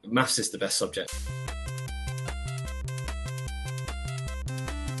maths is the best subject.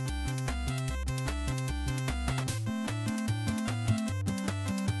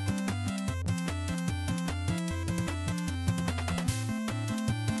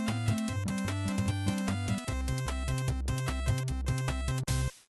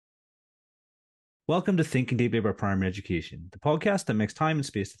 Welcome to Thinking Deeply About Primary Education, the podcast that makes time and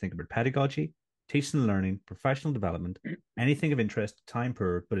space to think about pedagogy, teaching and learning, professional development, anything of interest to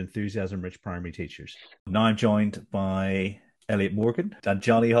time-poor but enthusiasm-rich primary teachers. Now I'm joined by Elliot Morgan and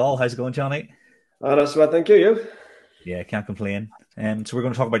Johnny Hall. How's it going, Johnny? Oh, that's well, thank you. Yeah, can't complain. So we're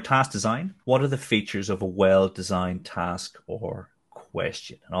going to talk about task design. What are the features of a well-designed task or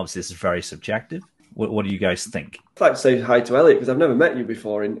question? And obviously this is very subjective. What do you guys think? I'd like to say hi to Elliot because I've never met you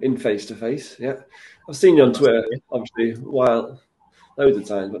before in face-to-face. Yeah, I've seen you on Twitter, obviously, loads of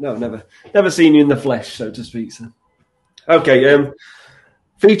times, but no, never seen you in the flesh, so to speak. So, okay,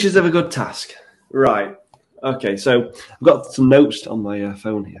 features of a good task. Right. Okay, so I've got some notes on my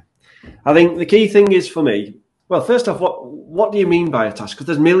phone here. I think the key thing is for me. Well, first off, what do you mean by a task? Because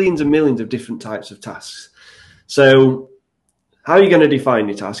there's millions and millions of different types of tasks. So, how are you going to define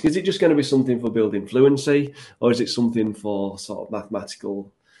your task? Is it just going to be something for building fluency, or is it something for sort of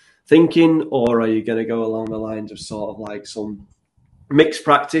mathematical thinking, or are you going to go along the lines of sort of like some mixed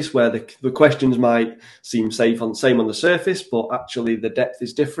practice where the questions might seem same on the surface, but actually the depth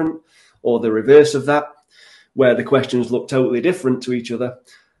is different, or the reverse of that, where the questions look totally different to each other,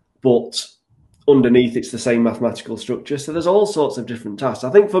 but underneath it's the same mathematical structure. So there's all sorts of different tasks.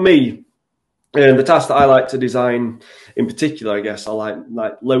 I think for me, the tasks that I like to design in particular, I guess, are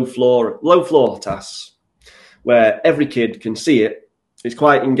like low floor tasks where every kid can see it. It's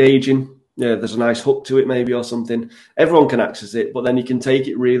quite engaging. Yeah, there's a nice hook to it maybe or something. Everyone can access it, but then you can take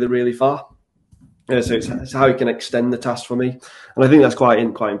it really, really far. So it's how you can extend the task for me. And I think that's quite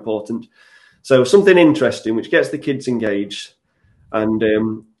important. So something interesting which gets the kids engaged, and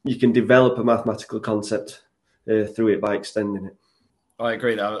you can develop a mathematical concept through it by extending it. I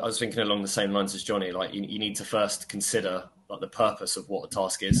agree that I was thinking along the same lines as Johnny. Like you need to first consider like the purpose of what a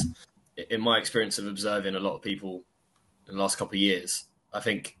task is. In my experience of observing a lot of people in the last couple of years, I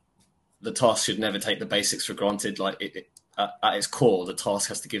think the task should never take the basics for granted. Like at its core, the task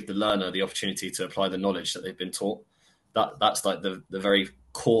has to give the learner the opportunity to apply the knowledge that they've been taught. That's like the very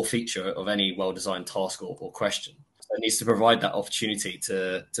core feature of any well-designed task or question. So it needs to provide that opportunity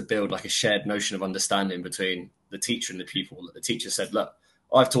to build like a shared notion of understanding between the teacher and the pupil. That the teacher said, look,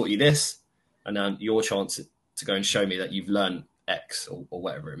 I've taught you this, and now your chance to go and show me that you've learned X or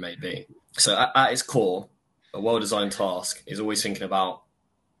whatever it may be. So at its core, a well-designed task is always thinking about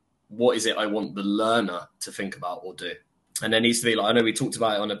what is it I want the learner to think about or do. And there needs to be, like, I know we talked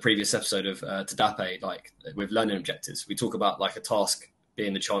about it on a previous episode of TDAPE, like with learning objectives. We talk about like a task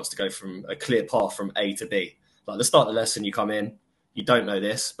being the chance to go from a clear path from A to B. Like at the start of the lesson, you come in, you don't know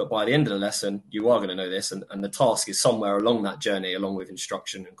this, but by the end of the lesson, you are going to know this. And the task is somewhere along that journey, along with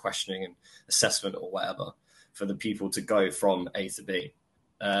instruction and questioning and assessment or whatever, for the people to go from A to B.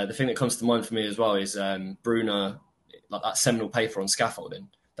 The thing that comes to mind for me as well is Bruner, like that seminal paper on scaffolding,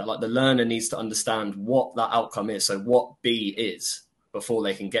 that like the learner needs to understand what that outcome is. So what B is before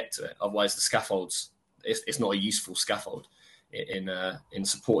they can get to it. Otherwise the scaffolds, it's not a useful scaffold in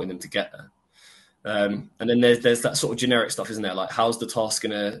supporting them to get there. And then there's that sort of generic stuff, isn't there? Like, how's the task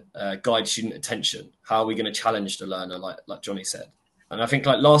going to guide student attention? How are we going to challenge the learner, like Johnny said? And I think,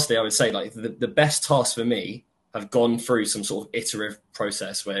 like, lastly, I would say, like, the best tasks for me have gone through some sort of iterative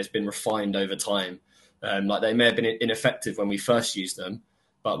process where it's been refined over time. Like, they may have been ineffective when we first used them,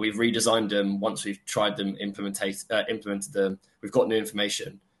 but we've redesigned them once we've tried them, implemented them, we've got new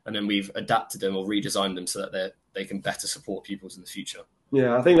information, and then we've adapted them or redesigned them so that they can better support pupils in the future.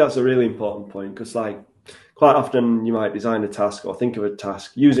 Yeah, I think that's a really important point because, like, quite often you might design a task or think of a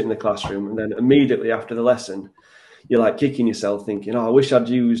task, use it in the classroom, and then immediately after the lesson, you're like kicking yourself thinking, oh, I wish I'd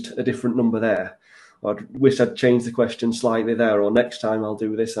used a different number there, or I wish I'd changed the question slightly there, or next time I'll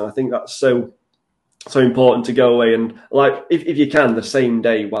do this. And I think that's so important to go away and, like, if you can, the same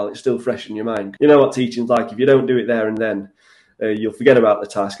day while it's still fresh in your mind. You know what teaching's like. If you don't do it there and then, you'll forget about the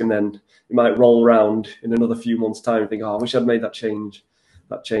task, and then you might roll around in another few months' time and think, oh, I wish I'd made that change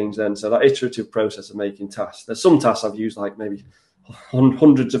then. So that iterative process of making tasks. There's some tasks I've used like maybe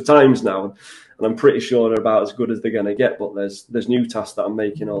hundreds of times now, and I'm pretty sure they're about as good as they're going to get. But there's new tasks that I'm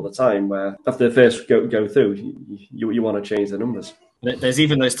making all the time where after the first go through, you want to change the numbers. There's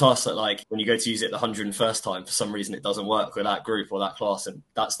even those tasks that, like, when you go to use it the 101st time, for some reason it doesn't work with that group or that class, and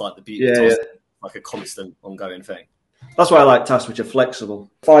that's like the beauty of tasks, like a constant ongoing thing. That's why I like tasks which are flexible.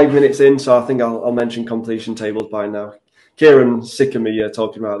 5 minutes in, so I think I'll mention completion tables by now. Kieran's sick of me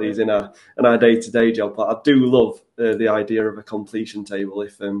talking about these in our day-to-day job, but I do love the idea of a completion table.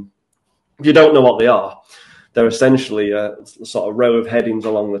 If you don't know what they are, they're essentially a sort of row of headings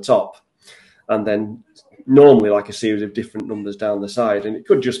along the top, and then normally like a series of different numbers down the side. And it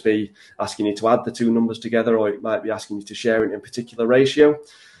could just be asking you to add the two numbers together, or it might be asking you to share it in a particular ratio.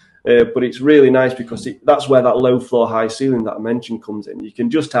 But it's really nice because that's where that low floor, high ceiling that I mentioned comes in. You can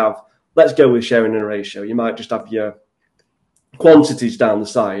just have, let's go with sharing in a ratio. You might just have your quantities down the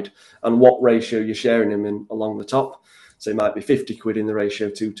side and what ratio you're sharing them in along the top. So it might be 50 quid in the ratio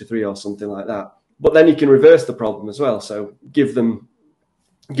 2 to 3 or something like that. But then you can reverse the problem as well. So give them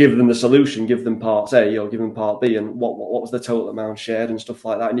the solution, give them part A or give them part B, and what was the total amount shared and stuff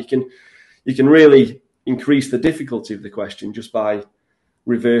like that. And you can really increase the difficulty of the question just by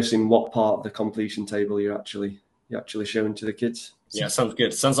reversing what part of the completion table you're actually showing to the kids. Yeah, sounds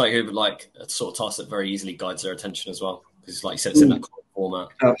good. Sounds like it would like a sort of task that very easily guides their attention as well. Because like you said, it's in that format.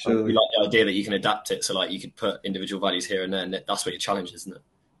 Absolutely. We like the idea that you can adapt it. So like you could put individual values here and there, and that's what your challenge is, isn't it?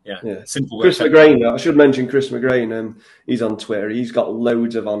 Yeah. Simple. Chris McGrain, I should mention Chris McGrain. He's on Twitter. He's got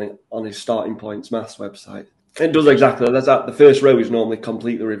loads of on his Starting Points maths website. It does exactly. There's that. The first row is normally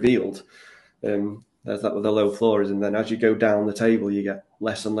completely revealed. There's that with the low floors, and then as you go down the table, you get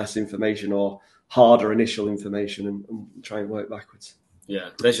less and less information or harder initial information, and try and work backwards. Yeah,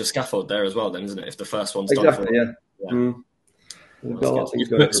 there's your scaffold there as well, then, isn't it? If the first one's exactly, done for His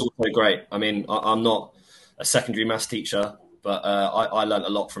book's also great. I mean, I'm not a secondary maths teacher, but I learned a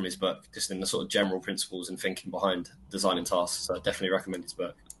lot from his book, just in the sort of general principles and thinking behind designing tasks. So I definitely recommend his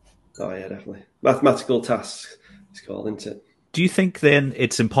book. Oh yeah, definitely. Mathematical Tasks, it's called, isn't it? Do you think then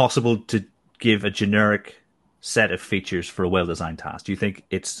it's impossible to give a generic set of features for a well-designed task? Do you think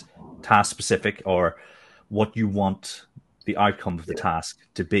it's task-specific, or what you want the outcome of the task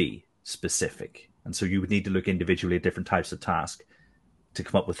to be specific? And so you would need to look individually at different types of tasks to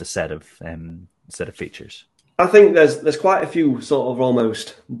come up with a set of features. I think there's quite a few sort of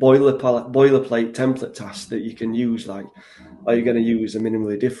almost boilerplate template tasks that you can use. Like, are you going to use a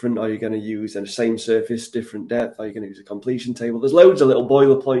minimally different? Are you going to use the same surface, different depth? Are you going to use a completion table? There's loads of little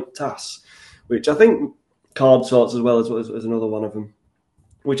boilerplate tasks, which I think card sorts as well as another one of them.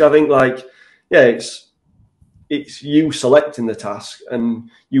 Which I think, like, yeah, it's you selecting the task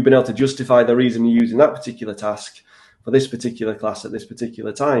and you've been able to justify the reason you're using that particular task for this particular class at this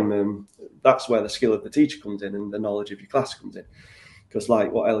particular time. That's where the skill of the teacher comes in and the knowledge of your class comes in. Because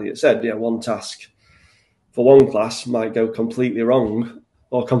like what Elliot said, yeah, one task for one class might go completely wrong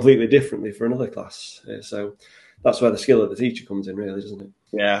or completely differently for another class. So that's where the skill of the teacher comes in, really, doesn't it?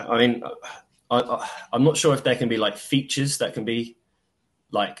 Yeah, I mean, I'm not sure if there can be like features that can be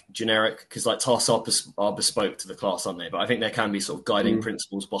like generic, because like tasks are bespoke to the class, aren't they? But I think there can be sort of guiding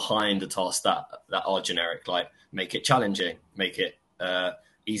principles behind a task that are generic, like make it challenging, make it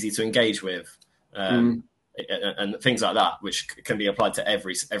easy to engage with, and things like that, which can be applied to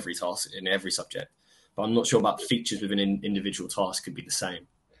every task in every subject. But I'm not sure about features within an individual task could be the same.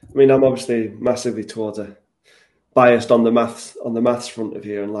 I mean, I'm obviously massively biased on the maths front of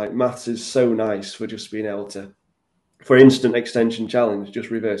here, and like maths is so nice for just being able to, for instant extension challenge, just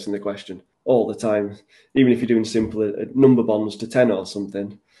reversing the question all the time. Even if you're doing simple number bonds to 10 or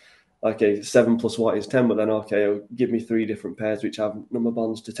something, okay, 7 plus what is 10? But then, okay, give me 3 different pairs which have number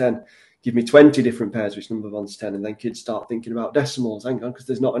bonds to 10. Give me 20 different pairs which number bonds to 10. And then kids start thinking about decimals. Hang on, because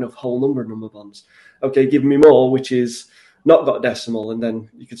there's not enough whole number number bonds. Okay, give me more, which is not got decimal. And then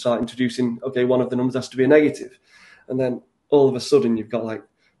you could start introducing, okay, one of the numbers has to be a negative. And then all of a sudden you've got like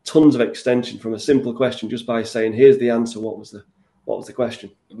tons of extension from a simple question just by saying, here's the answer. What was the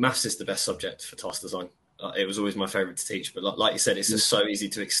question? Maths is the best subject for task design. It was always my favourite to teach, but like you said, it's just so easy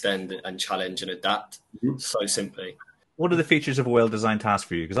to extend and challenge and adapt so simply. What are the features of a well-designed task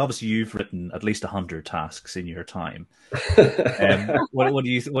for you? Because obviously you've written at least 100 tasks in your time. What do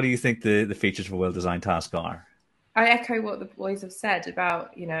you think the features of a well-designed task are? I echo what the boys have said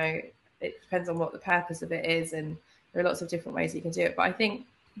about, it depends on what the purpose of it is, and there are lots of different ways you can do it. But I think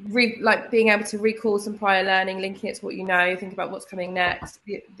like being able to recall some prior learning, linking it to what you know, think about what's coming next,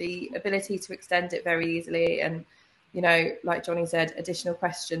 the ability to extend it very easily, and like Johnny said, additional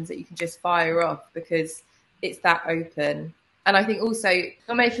questions that you can just fire off because it's that open. And I think also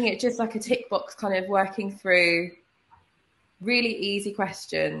not making it just like a tick box, kind of working through really easy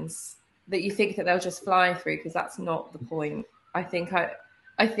questions that you think that they'll just fly through, because that's not the point. I think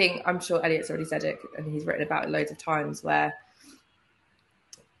I'm sure Elliot's already said it and he's written about it loads of times, where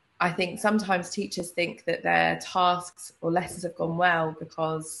I think sometimes teachers think that their tasks or lessons have gone well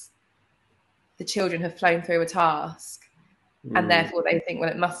because the children have flown through a task and therefore they think, well,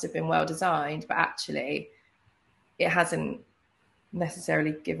 it must have been well designed. But actually, it hasn't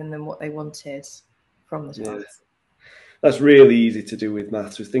necessarily given them what they wanted from the task. Yeah. That's really easy to do with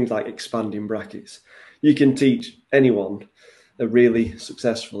maths, with things like expanding brackets. You can teach anyone a really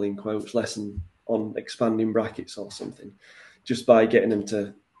successful, in quotes, lesson on expanding brackets or something, just by getting them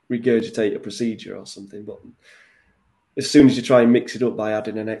to regurgitate a procedure or something. But as soon as you try and mix it up by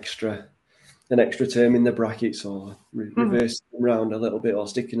adding an extra term in the brackets, or reversing them around a little bit, or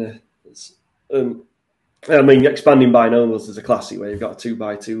sticking expanding binomials is a classic where you've got a 2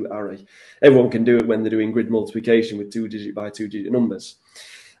 by 2 array. Everyone can do it when they're doing grid multiplication with 2-digit by 2-digit numbers.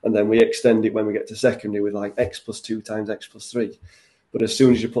 And then we extend it when we get to secondary with like x plus 2 times x plus 3. But as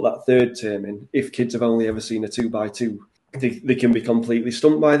soon as you put that third term in, if kids have only ever seen a 2 by 2, they can be completely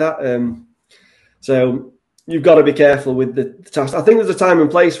stumped by that. So you've got to be careful with the task. I think there's a time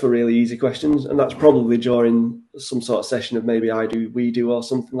and place for really easy questions, and that's probably during some sort of session of maybe I do, we do, or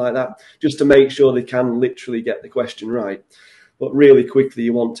something like that, just to make sure they can literally get the question right. But really quickly,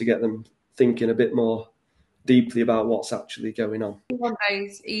 you want to get them thinking a bit more deeply about what's actually going on. You want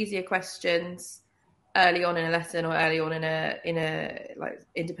those easier questions early on in a lesson, or early on in a like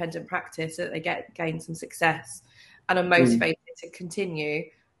independent practice, so that they gain some success and are motivated to continue.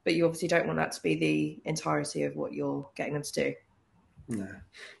 But you obviously don't want that to be the entirety of what you're getting them to do. No.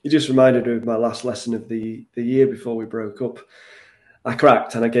 You just reminded me of my last lesson of the year before we broke up. I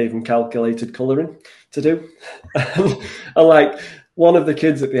cracked and I gave them calculated colouring to do. And like one of the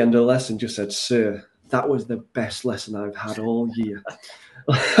kids at the end of the lesson just said, "Sir, that was the best lesson I've had all year."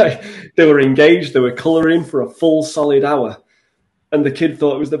 They were engaged, they were colouring for a full solid hour. And the kid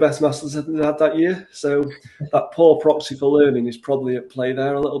thought it was the best maths lesson they had that year. So that poor proxy for learning is probably at play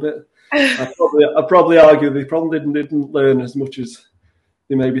there a little bit. I probably argue they probably didn't learn as much as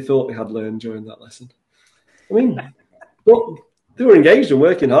they maybe thought they had learned during that lesson. I mean, but they were engaged and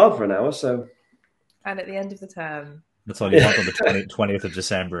working hard for an hour. So, and at the end of the term, that's all you want on the 20th of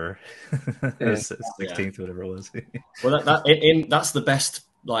December, Yeah. 16th, whatever it was. Well, that's the best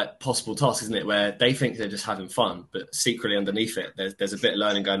like possible task, isn't it? Where they think they're just having fun, but secretly underneath it, there's a bit of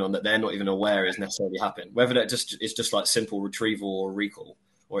learning going on that they're not even aware is necessarily happening. Whether that is just like simple retrieval or recall,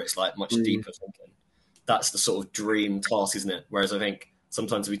 or it's like much deeper thinking. That's the sort of dream task, isn't it? Whereas I think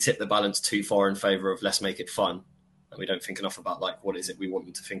sometimes we tip the balance too far in favour of let's make it fun, and we don't think enough about like what is it we want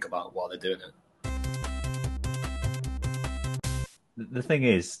them to think about while they're doing it. The thing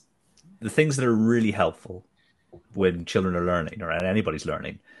is, the things that are really helpful when children are learning, or anybody's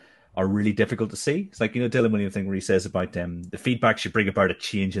learning, are really difficult to see. It's like, Dylan Williams thing where he says about the feedback should bring about a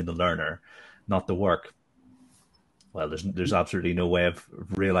change in the learner, not the work. Well, there's absolutely no way of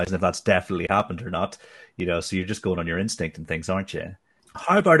realizing if that's definitely happened or not. So you're just going on your instinct and things, aren't you?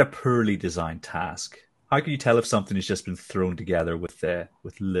 How about a poorly designed task? How can you tell if something has just been thrown together with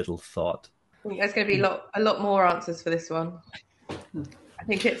little thought? I think there's going to be a lot more answers for this one. I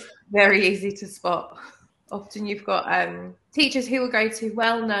think it's very easy to spot. Often you've got teachers who will go to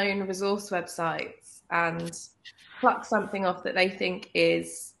well-known resource websites and pluck something off that they think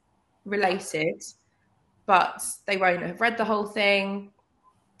is related, but they won't have read the whole thing.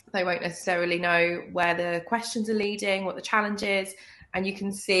 They won't necessarily know where the questions are leading, what the challenge is, and you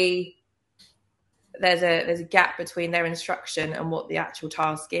can see there's a gap between their instruction and what the actual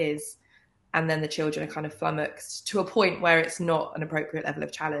task is. And then the children are kind of flummoxed to a point where it's not an appropriate level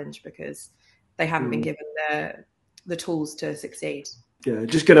of challenge because they haven't been given the tools to succeed. Yeah,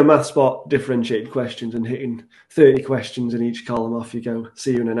 just get a MathSpot differentiated questions and hitting 30 questions in each column, off you go.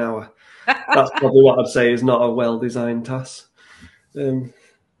 See you in an hour. That's probably what I'd say is not a well-designed task.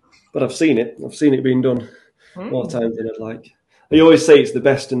 But I've seen it. I've seen it being done more times than I'd like. I always say it's the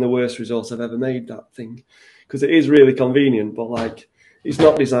best and the worst resource I've ever made, that thing, because it is really convenient, but like it's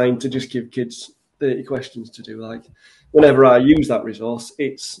not designed to just give kids 30 questions to do. Like whenever I use that resource,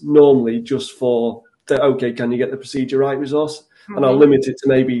 it's normally just for the, okay, can you get the procedure right resource? And I'll limit it to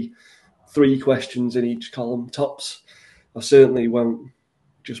maybe 3 questions in each column tops. I certainly won't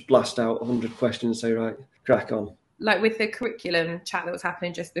just blast out 100 questions and say, right, crack on. Like with the curriculum chat that was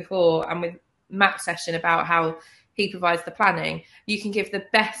happening just before, and with Matt's session about how he provides the planning, you can give the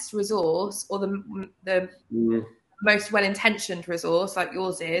best resource or the most well-intentioned resource like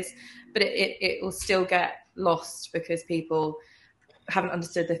yours is, but it will still get lost because people haven't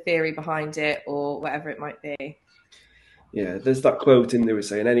understood the theory behind it or whatever it might be. Yeah, there's that quote in there was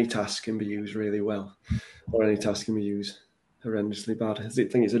saying any task can be used really well or any task can be used horrendously bad. I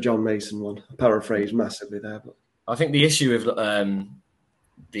think it's a John Mason one. I paraphrase massively there, but I think the issue with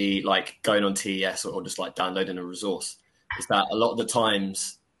the like going on TES or just like downloading a resource is that a lot of the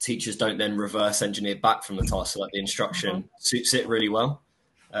times teachers don't then reverse engineer back from the task, so like the instruction suits it really well.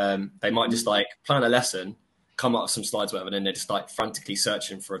 They might just like plan a lesson come up with some slides, or whatever, and then they're just like frantically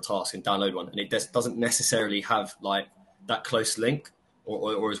searching for a task and download one, and it doesn't necessarily have like that close link,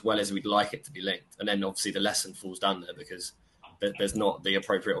 or as well as we'd like it to be linked. And then obviously the lesson falls down there because there's not the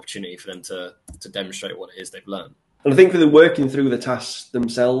appropriate opportunity for them to demonstrate what it is they've learned. And I think for the working through the tasks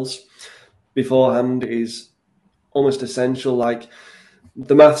themselves beforehand is almost essential. Like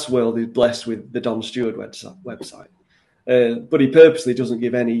the maths world is blessed with the Don Stewart website. But he purposely doesn't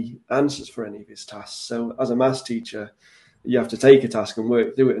give any answers for any of his tasks. So as a maths teacher, you have to take a task and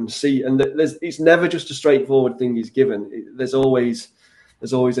work through it and see. And it's never just a straightforward thing he's given. There's always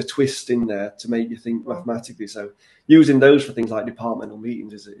a twist in there to make you think mathematically. So using those for things like departmental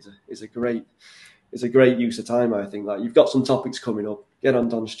meetings is a great use of time, I think. Like you've got some topics coming up, get on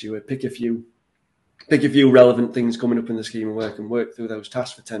Don Stewart, pick a few relevant things coming up in the scheme of work and work through those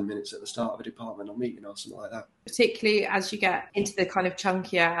tasks for 10 minutes at the start of a departmental meeting or something like that. Particularly as you get into the kind of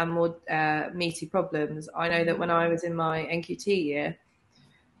chunkier and more meaty problems. I know that when I was in my NQT year,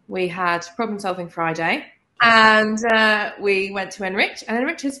 we had Problem Solving Friday and we went to Enrich, and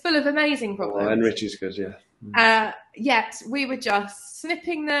Enrich is full of amazing problems. Oh, Enrich is good, yeah. Yet we were just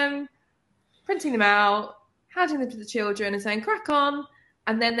snipping them, printing them out, handing them to the children and saying, crack on.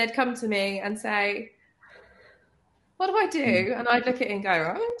 And then they'd come to me and say, what do I do? And I'd look at it and go,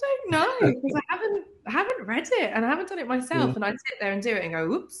 I don't know, because I haven't read it and I haven't done it myself. And I'd sit there and do it and go,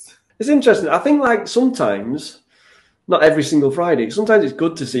 oops. It's interesting. I think like sometimes, not every single Friday, sometimes it's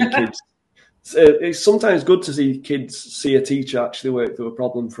good to see kids. It's sometimes good to see kids see a teacher actually work through a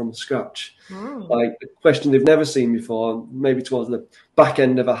problem from scratch. Like a question they've never seen before, maybe towards the back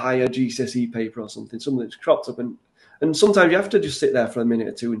end of a higher GCSE paper or something that's cropped up. And sometimes you have to just sit there for a minute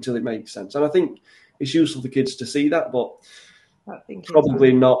or two until it makes sense. And I think it's useful for kids to see that, but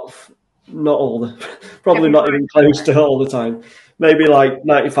probably not all the, probably not even close to all the time. Maybe like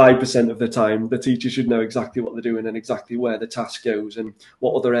 95% of the time, the teacher should know exactly what they're doing and exactly where the task goes and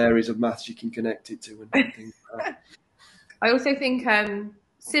what other areas of maths you can connect it to and things like that. I also think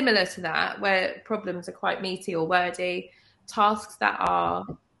similar to that, where problems are quite meaty or wordy, tasks that are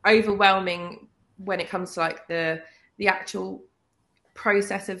overwhelming when it comes to like the actual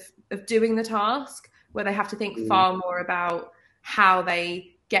process of doing the task, where they have to think far more about how they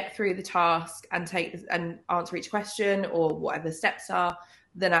get through the task and and answer each question or whatever the steps are,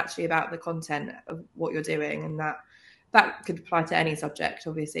 than actually about the content of what you're doing. And that could apply to any subject,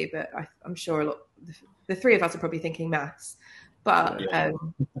 obviously, but I'm sure the three of us are probably thinking maths, but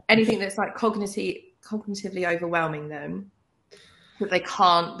anything that's like cognitively overwhelming them, that they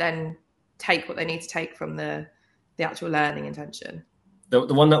can't then take what they need to take from the actual learning intention.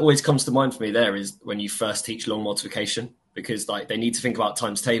 The one that always comes to mind for me there is when you first teach long multiplication, because like they need to think about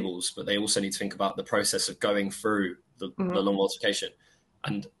times tables, but they also need to think about the process of going through the long multiplication.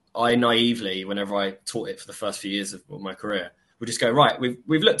 And I naively, whenever I taught it for the first few years of my career, would just go, right, we've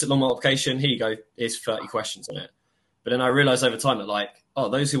looked at long multiplication, here you go, here's 30 questions on it. But then I realized over time that like,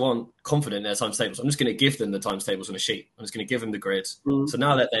 those who aren't confident in their times tables, I'm just going to give them the times tables on a sheet. I'm just going to give them the grid. So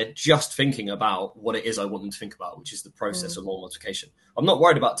now that they're just thinking about what it is I want them to think about, which is the process of long multiplication. I'm not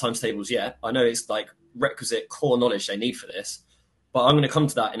worried about times tables yet. I know it's like requisite core knowledge they need for this, but I'm going to come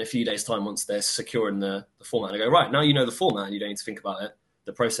to that in a few days' time once they're secure in the format. And I go, right, now you know the format and you don't need to think about it,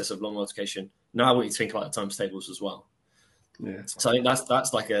 the process of long multiplication. Now I want you to think about the times tables as well. Yeah. So I think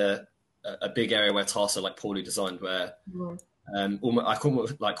that's like a big area where tasks are like poorly designed, where I call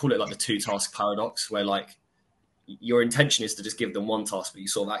it like the two task paradox, where like your intention is to just give them one task, but you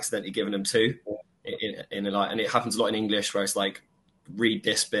sort of accidentally given them two in a, like, and it happens a lot in English where it's like read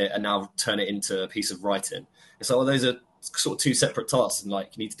this bit and now turn it into a piece of writing. And so those are sort of two separate tasks, and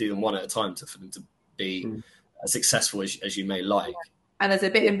like you need to do them one at a time for them to be as successful as you may like. And there's a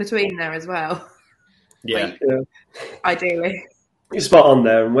bit in between there as well. Yeah. Ideally. You're spot on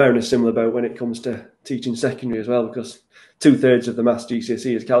there, and we're in a similar boat when it comes to teaching secondary as well, because 2/3 of the maths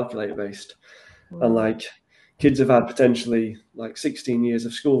GCSE is calculator based. And like kids have had potentially like 16 years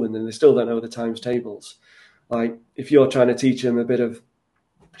of schooling and they still don't know the times tables. Like if you're trying to teach them a bit of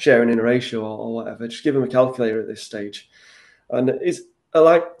sharing in a ratio or whatever, just give them a calculator at this stage. And it's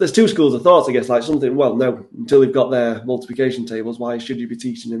like there's two schools of thoughts, I guess. Like something, well, no, until they've got their multiplication tables, why should you be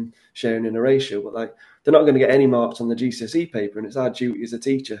teaching them sharing in a ratio? But like they're not going to get any marks on the GCSE paper, and it's our duty as a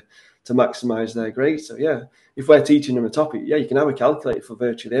teacher to maximise their grades. So yeah, if we're teaching them a topic, you can have a calculator for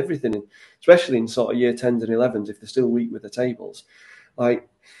virtually everything, and especially in sort of year 10s and 11s if they're still weak with the tables. Like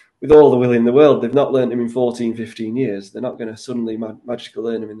with all the will in the world, they've not learnt them in 14, 15 years. They're not going to suddenly magically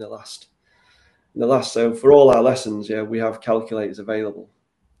learn them in the last. So for all our lessons, we have calculators available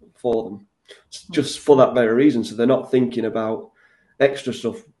for them, just for that very reason. So they're not thinking about extra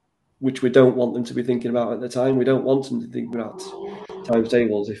stuff which we don't want them to be thinking about at the time. We don't want them to think about times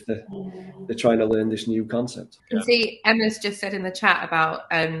tables if they're trying to learn this new concept. You see, Emma's just said in the chat about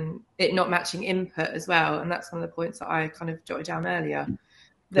it not matching input as well, and that's one of the points that I kind of jotted down earlier.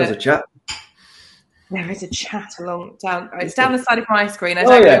 There's a chat. There is a chat down. It's down the side of my screen. I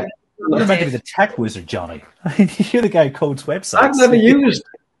don't know. You're meant to be the tech wizard, Johnny. You're the guy who codes websites. I've never used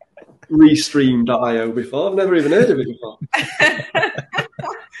Restream.io before. I've never even heard of it before.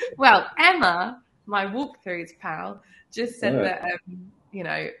 Well, Emma, my walkthroughs pal, just said that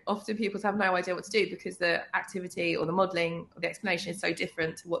often pupils have no idea what to do because the activity or the modelling or the explanation is so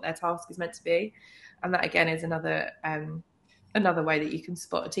different to what their task is meant to be, and that again is another way that you can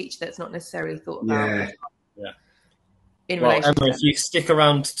spot a teacher that's not necessarily thought about. Well, Emma, if you stick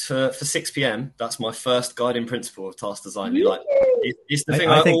around for 6 p.m, that's my first guiding principle of task design. It's the thing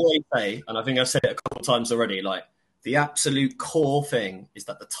I always say, and I think I've said it a couple of times already. Like, the absolute core thing is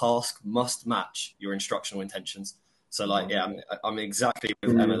that the task must match your instructional intentions. So, I'm exactly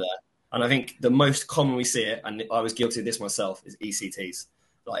with Emma there. And I think the most common we see it, and I was guilty of this myself, is ECTs.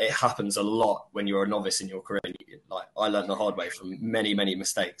 Like, it happens a lot when you're a novice in your career. Like, I learned the hard way from many, many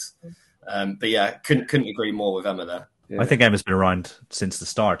mistakes. But yeah, couldn't agree more with Emma there. Yeah. I think Emma's been around since the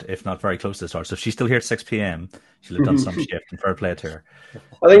start, if not very close to the start. So if she's still here at 6 p.m, she'll have done some shift, and fair play to her.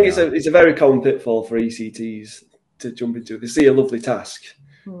 I think it's a very common pitfall for ECTs to jump into. They see a lovely task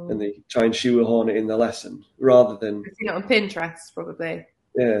and they try and shoehorn it in the lesson rather than... I've seen it on Pinterest, probably.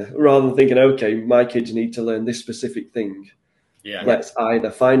 Yeah, rather than thinking, okay, my kids need to learn this specific thing. Yeah. Let's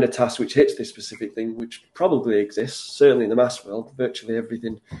either find a task which hits this specific thing, which probably exists, certainly in the maths world, virtually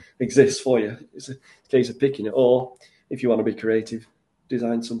everything exists for you. It's a case of picking it, or if you want to be creative,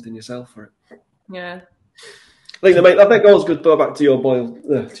 design something yourself for it. Yeah. I think that goes good back to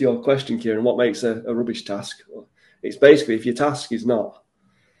your question, Kieran. What makes a rubbish task? It's basically if your task is not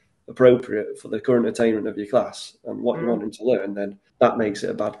appropriate for the current attainment of your class and what you want them to learn, then that makes it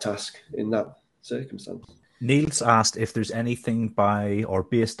a bad task in that circumstance. Niels asked if there's anything by or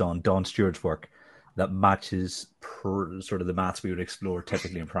based on Don Stewart's work that matches sort of the maths we would explore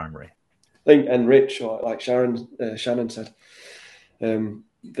typically in primary. I think, and Rich, or like Shannon said,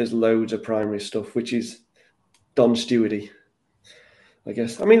 there's loads of primary stuff, which is Don Stewarty, I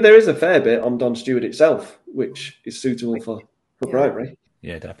guess. I mean, there is a fair bit on Don Stewart itself, which is suitable for primary.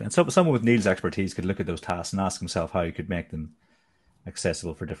 Yeah, definitely. And so someone with Niels' expertise could look at those tasks and ask himself how he could make them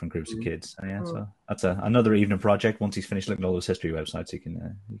accessible for different groups of kids. And so that's another evening project. Once he's finished looking at all those history websites, you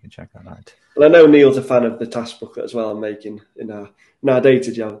can check that out. Well, I know Neil's a fan of the task booklet as well. I'm making in our day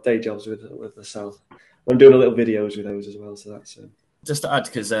jobs with the South. I'm doing a little videos with those as well. So that's just to add,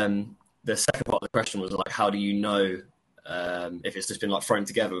 because the second part of the question was like, how do you know if it's just been like thrown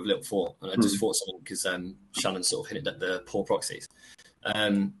together with little thought? And I just thought something because Shannon sort of hinted at the poor proxies.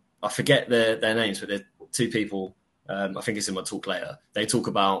 I forget their names, but they're two people. I think it's in my talk later. They talk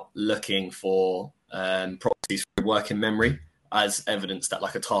about looking for proxies for working memory as evidence that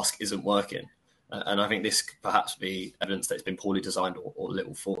like a task isn't working. And I think this could perhaps be evidence that it's been poorly designed or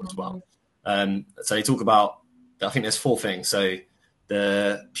little thought as well. So they talk about, I think there's 4 things. So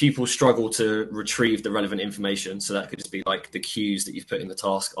the pupils struggle to retrieve the relevant information. So that could just be like the cues that you've put in the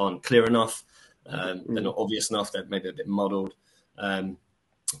task aren't clear enough. They're not obvious enough. They're maybe a bit muddled.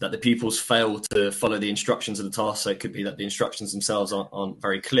 That the pupils fail to follow the instructions of the task. So it could be that the instructions themselves aren't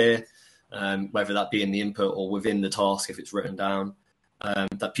very clear, whether that be in the input or within the task if it's written down.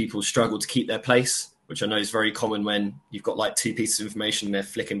 That pupils struggle to keep their place, which I know is very common when you've got like 2 pieces of information and they're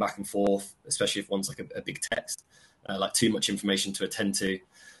flicking back and forth, especially if one's like a big text, like too much information to attend to.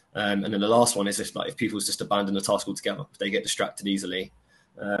 And then the last one is just like if pupils just abandon the task altogether, if they get distracted easily,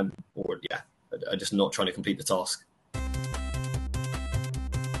 or are just not trying to complete the task.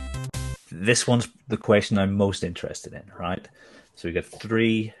 This one's the question I'm most interested in, right? So we got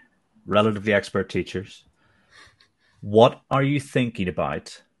 3 relatively expert teachers. What are you thinking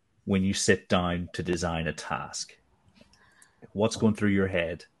about when you sit down to design a task? What's going through your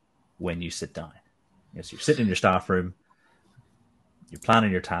head when you sit down? Yes, you're sitting in your staff room, you're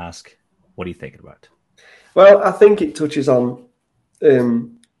planning your task. What are you thinking about? Well, I think it touches on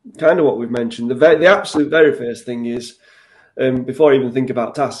kind of what we've mentioned. The absolute very first thing is, before I even think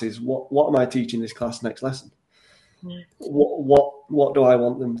about tasks, is what am I teaching this class next lesson? What do I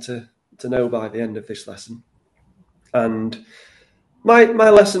want them to know by the end of this lesson? And my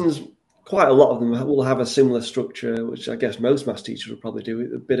lessons, quite a lot of them will have a similar structure, which I guess most maths teachers will probably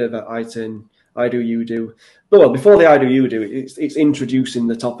do. A bit of an I turn, I do, you do. But well, before the I do, you do, it's introducing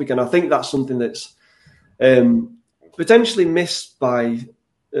the topic, and I think that's something that's potentially missed by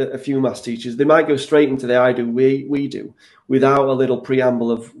a few maths teachers, they might go straight into the I do, we do, without a little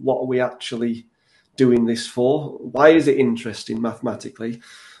preamble of what are we actually doing this for? Why is it interesting mathematically?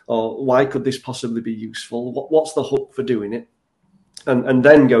 Or why could this possibly be useful? What's the hook for doing it? And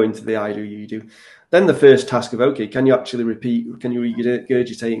then go into the I do, you do. Then the first task of, okay, can you actually repeat? Can you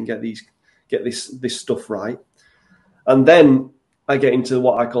regurgitate and get this stuff right? And then I get into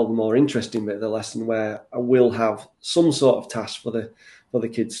what I call the more interesting bit of the lesson, where I will have some sort of task for the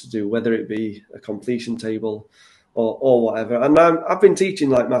kids to do, whether it be a completion table or whatever. And I've been teaching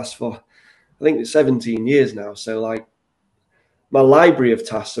like maths for, I think it's 17 years now. So like my library of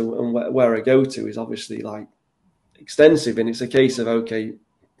tasks and where I go to is obviously like extensive, and it's a case of, okay,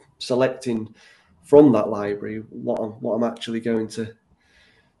 selecting from that library what I'm actually going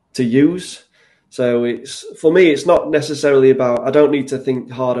to use. So for me, it's not necessarily about, I don't need to think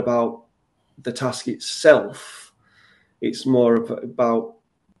hard about the task itself. It's more about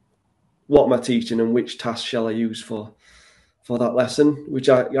what am I teaching and which task shall I use for that lesson, which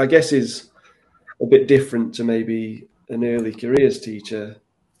I guess is a bit different to maybe an early careers teacher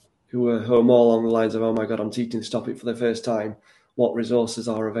who are more along the lines of, oh my God, I'm teaching this topic for the first time. What resources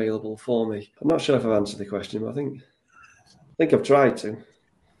are available for me? I'm not sure if I've answered the question, but I think I've tried to.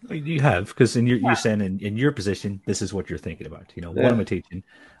 You have, because you're saying in your position, this is what you're thinking about. You know, what am I teaching,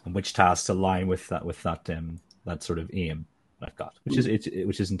 and which tasks align with that sort of aim that I've got,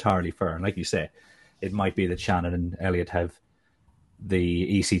 which is entirely fair. And like you say, it might be that Shannon and Elliot have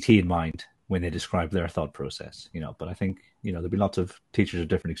the ECT in mind when they describe their thought process. You know, but I think there'll be lots of teachers of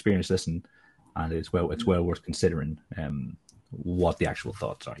different experience listening, and it's well worth considering what the actual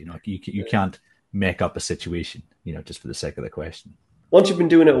thoughts are. You know, you can't make up a situation, just for the sake of the question. Once you've been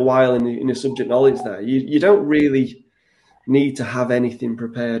doing it a while in your subject knowledge there, you don't really need to have anything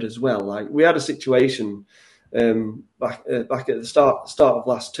prepared as well. Like we had a situation back at the start of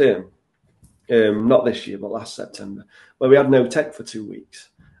last term, not this year, but last September, where we had no tech for 2 weeks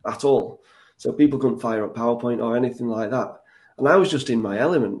at all. So people couldn't fire up PowerPoint or anything like that. And I was just in my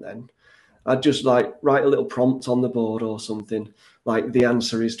element then. I'd just like write a little prompt on the board or something, like the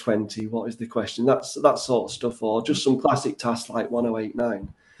answer is 20, what is the question? That sort of stuff, or just some classic tasks like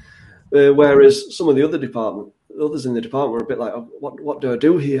 1089. Whereas some of the others in the department were a bit like, oh, what do I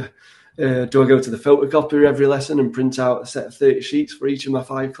do here? Do I go to the photocopier every lesson and print out a set of 30 sheets for each of my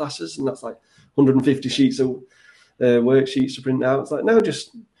 5 classes? And that's like 150 sheets of worksheets to print out. It's like, no,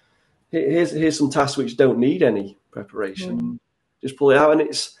 just here's some tasks which don't need any preparation. Just pull it out. And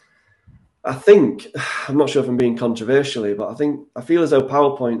I'm not sure if I'm being controversial here, but I feel as though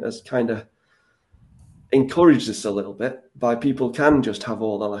PowerPoint has kind of encouraged this a little bit by people can just have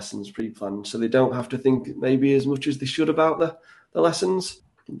all the lessons pre-planned, so they don't have to think maybe as much as they should about the lessons.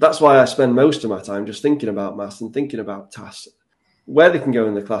 That's why I spend most of my time just thinking about maths and thinking about tasks, where they can go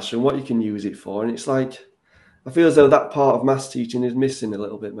in the classroom, what you can use it for. And it's like, I feel as though that part of maths teaching is missing a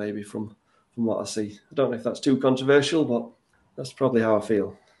little bit maybe from what I see. I don't know if that's too controversial, but that's probably how I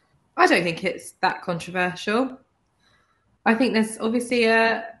feel. I don't think it's that controversial. I think there's obviously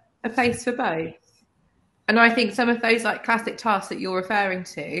a place for both. And I think some of those like classic tasks that you're referring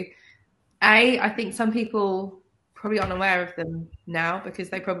to, I think some people probably aren't aware of them now because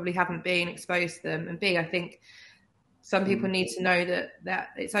they probably haven't been exposed to them. And B, I think some people need to know that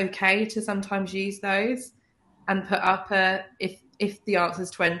it's okay to sometimes use those and put up if the answer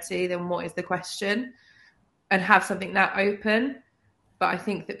is 20, then what is the question? And have something that open. But I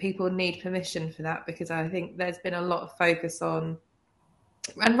think that people need permission for that, because I think there's been a lot of focus on,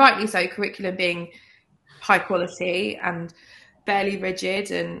 and rightly so, curriculum being high quality and fairly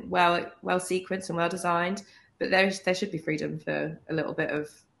rigid and well sequenced and well designed. But there should be freedom for a little bit of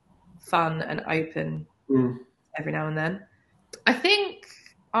fun and open every now and then. I think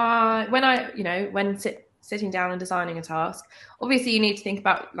when sitting down and designing a task, obviously you need to think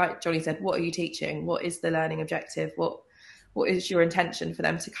about, like Johnny said, what are you teaching? What is the learning objective? What is your intention for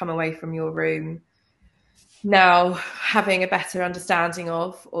them to come away from your room now having a better understanding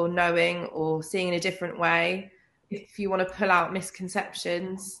of, or knowing, or seeing in a different way? If you want to pull out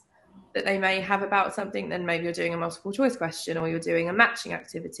misconceptions that they may have about something, then maybe you're doing a multiple choice question, or you're doing a matching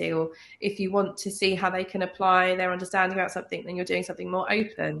activity. Or if you want to see how they can apply their understanding about something, then you're doing something more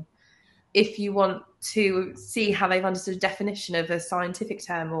open. If you want to see how they've understood a definition of a scientific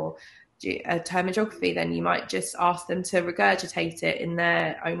term or a term in geography, then you might just ask them to regurgitate it in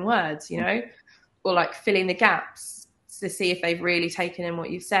their own words, or like fill in the gaps to see if they've really taken in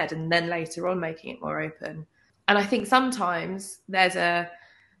what you've said, and then later on making it more open. And I think sometimes there's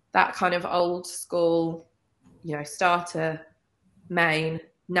that kind of old school, starter, main,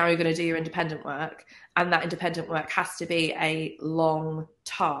 now you're going to do your independent work, and that independent work has to be a long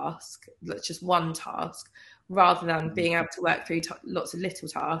task, that's just one task, rather than being able to work through lots of little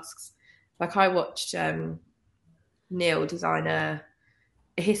tasks. Like I watched Neil design a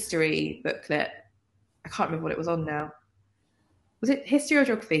history booklet. I can't remember what it was on now. Was it history or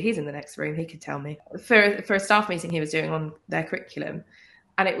geography? He's in the next room. He could tell me. For a staff meeting he was doing on their curriculum.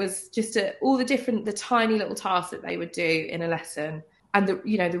 And it was just all the tiny little tasks that they would do in a lesson. And the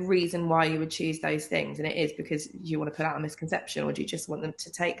reason why you would choose those things. And it is because you want to put out a misconception, or do you just want them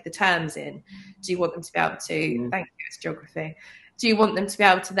to take the terms in? Do you want them to be able to, thank you, it's geography. Do you want them to be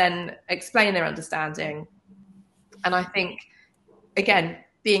able to then explain their understanding? And I think, again,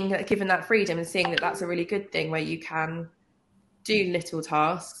 being given that freedom and seeing that that's a really good thing, where you can do little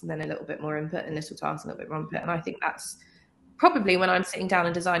tasks and then a little bit more input, and little tasks and a little bit more input. And I think that's probably when I'm sitting down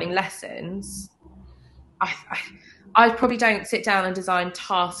and designing lessons, I probably don't sit down and design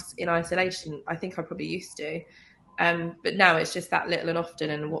tasks in isolation. I think I probably used to. But now it's just that little and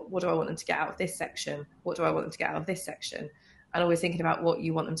often, and what do I want them to get out of this section? What do I want them to get out of this section? And always thinking about what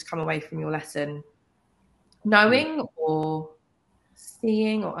you want them to come away from your lesson knowing or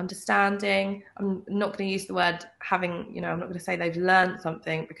seeing or understanding. I'm not going to use the word having, I'm not going to say they've learned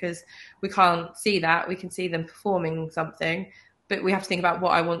something, because we can't see that. We can see them performing something, but we have to think about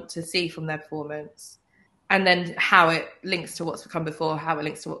what I want to see from their performance, and then how it links to what's come before, how it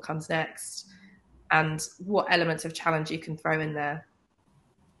links to what comes next, and what elements of challenge you can throw in there.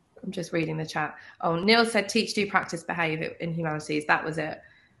 I'm just reading the chat. Oh, Neil said teach, do, practice, behave in humanities. That was it,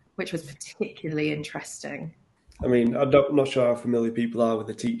 which was particularly interesting. I mean, I'm not sure how familiar people are with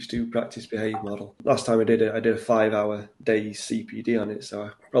the teach, do, practice, behave model. Last time I did it, I did a 5-hour day CPD on it, so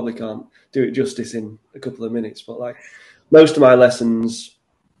I probably can't do it justice in a couple of minutes. But like most of my lessons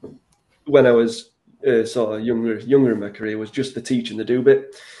when I was sort of younger in my career was just the teach and the do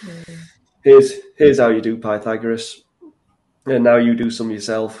bit. Here's how you do Pythagoras, and now you do some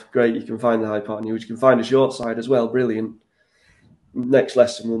yourself. Great, you can find the hypotenuse, you can find a short side as well. Brilliant. Next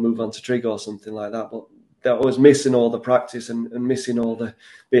lesson we'll move on to trig or something like that. But that was missing all the practice and missing all the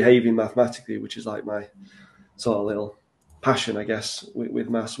behaving mathematically, which is like my sort of little passion, I guess, with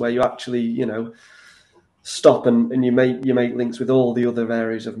maths, where you actually, stop and you make links with all the other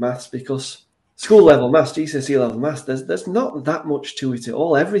areas of maths, because school level maths, GCSE level maths, there's not that much to it at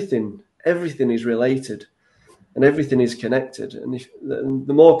all. Everything is related and everything is connected. And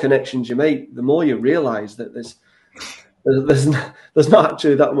the more connections you make, the more you realise that there's not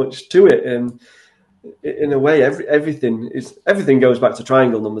actually that much to it. And in a way, everything goes back to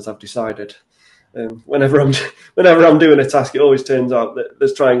triangle numbers, I've decided. Whenever I'm doing a task, it always turns out that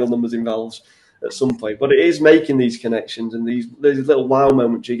there's triangle numbers involved at some point. But it is making these connections and these little wow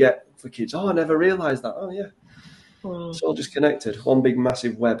moments you get for kids. Oh, I never realised that. Oh, yeah. It's all just connected. One big,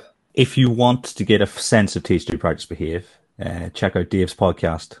 massive web. If you want to get a sense of teach, do, practice, behave, check out Dave's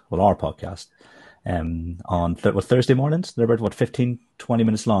podcast, our podcast, on Thursday mornings. They're about 15-20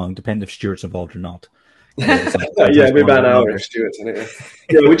 minutes long, depending if Stuart's involved or not. Yeah, we're about an hour if Stuart's in it.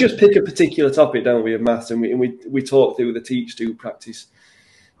 Yeah, we just pick a particular topic, don't we, of maths, and we talk through the teach, do, practice,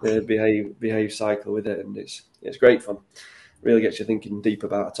 behave cycle with it, and it's great fun. Really gets you thinking deep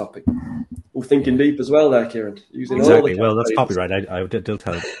about a topic. Well, thinking deep as well there, Kieran. Exactly. Well, that's copyright. I did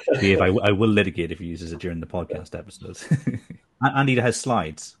tell Dave I will litigate if he uses it during the podcast episodes. Anita has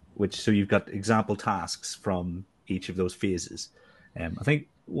slides, so you've got example tasks from each of those phases. I think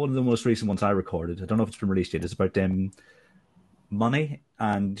one of the most recent ones I recorded, I don't know if it's been released yet, is about money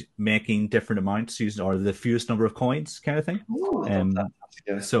and making different amounts or the fewest number of coins kind of thing.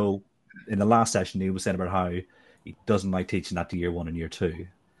 So in the last session, he was saying about how he doesn't like teaching that to year 1 and year 2.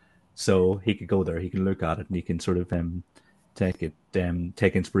 So he could go there, he can look at it, and he can sort of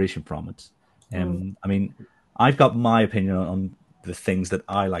take inspiration from it. I mean, I've got my opinion on the things that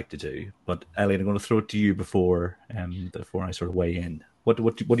I like to do, but Elliot, I'm going to throw it to you before I sort of weigh in. What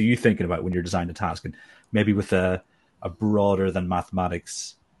are you thinking about when you're designing a task, and maybe with a broader than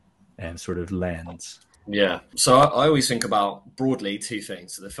mathematics sort of lens? Yeah. So I always think about broadly 2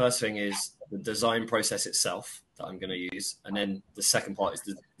 things. So the first thing is the design process itself that I'm going to use, and then the second part is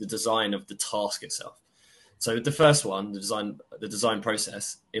the design of the task itself. So the first one, the design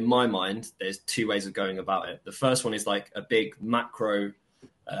process, in my mind, there's 2 ways of going about it. The first one is like a big macro,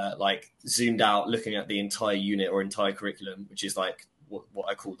 like zoomed out, looking at the entire unit or entire curriculum, which is like what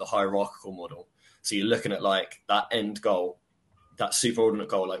I call the hierarchical model. So you're looking at like that end goal, that superordinate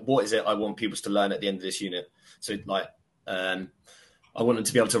goal, like what is it I want pupils to learn at the end of this unit? So like I want them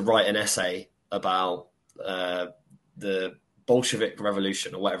to be able to write an essay about the Bolshevik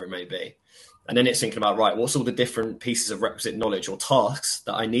Revolution or whatever it may be. And then it's thinking about, right, what's all the different pieces of requisite knowledge or tasks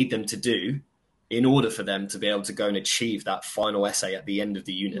that I need them to do in order for them to be able to go and achieve that final essay at the end of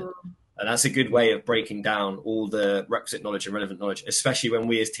the unit. And that's a good way of breaking down all the requisite knowledge and relevant knowledge, especially when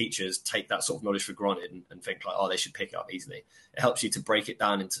we as teachers take that sort of knowledge for granted and think like, oh, they should pick it up easily. It helps you to break it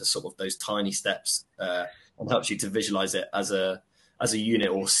down into sort of those tiny steps and helps you to visualize it as a unit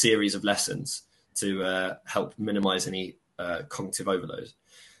or series of lessons to help minimize any cognitive overload.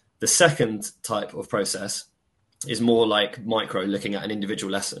 The second type of process is more like micro, looking at an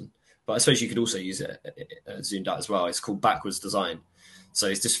individual lesson. But I suppose you could also use it zoomed out as well. It's called backwards design. So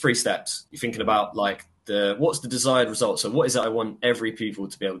it's just 3 steps. You're thinking about like what's the desired result? So what is it I want every pupil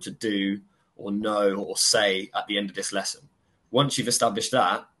to be able to do or know or say at the end of this lesson? Once you've established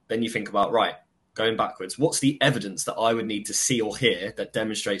that, then you think about, right, going backwards, what's the evidence that I would need to see or hear that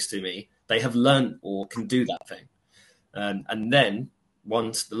demonstrates to me they have learned or can do that thing? And then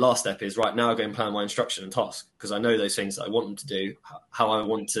once the last step is, right, now I go and plan my instruction and task, because I know those things that I want them to do, how I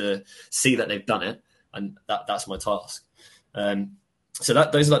want to see that they've done it, and that's my task. So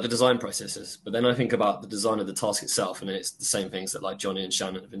those are like the design processes. But then I think about the design of the task itself, and it's the same things that like Johnny and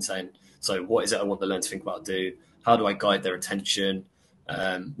Shannon have been saying. So what is it I want the learner to think about, do? How do I guide their attention?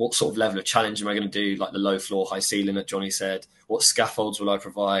 What sort of level of challenge am I going to do? Like the low floor, high ceiling that Johnny said. What scaffolds will I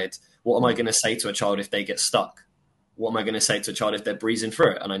provide? What am I going to say to a child if they get stuck? What am I going to say to a child if they're breezing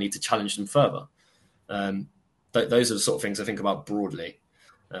through it and I need to challenge them further? Those are the sort of things I think about broadly.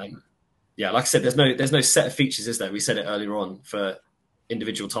 Like I said, there's no set of features, is there? We said it earlier on for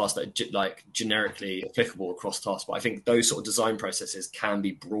individual tasks that are like generically applicable across tasks. But I think those sort of design processes can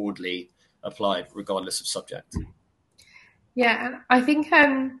be broadly applied regardless of subject. Yeah, and I think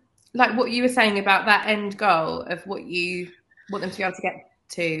like what you were saying about that end goal of what you want them to be able to get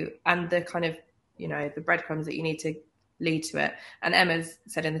to, and the kind of, the breadcrumbs that you need to lead to it. And Emma's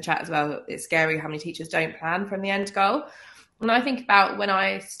said in the chat as well, it's scary how many teachers don't plan from the end goal. When I think about when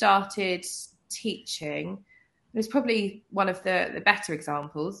I started teaching, it was probably one of the better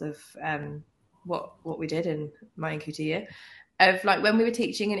examples of what we did in my NQT year, of like when we were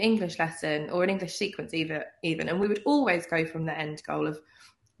teaching an English lesson or an English sequence even, and we would always go from the end goal of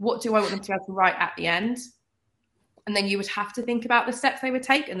what do I want them to be able to write at the end? And then you would have to think about the steps they would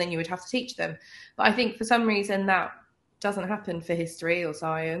take, and then you would have to teach them. But I think for some reason that doesn't happen for history or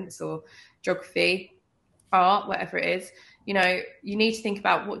science or geography, art, whatever it is. You need to think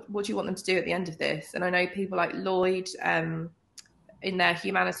about what do you want them to do at the end of this. And I know people like Lloyd in their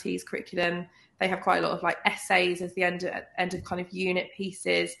humanities curriculum, they have quite a lot of like essays as the end of kind of unit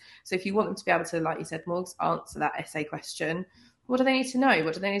pieces. So if you want them to be able to, like you said, Morgs, answer that essay question, what do they need to know?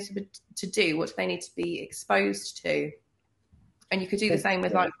 What do they need to do? What do they need to be exposed to? And you could do the same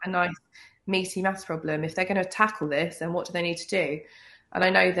with like a nice meaty maths problem. If they're going to tackle this, then what do they need to do? And I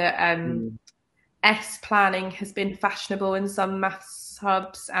know that S planning has been fashionable in some maths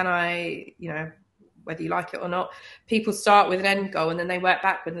hubs, and whether you like it or not, people start with an end goal and then they work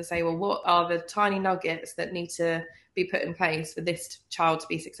backwards and say, well, what are the tiny nuggets that need to be put in place for this child to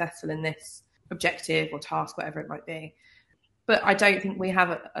be successful in this objective or task, whatever it might be. But I don't think we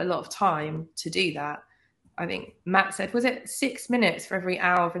have a lot of time to do that. I think Matt said, was it 6 minutes for every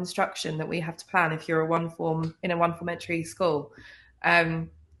hour of instruction that we have to plan if you're in a one-form entry school?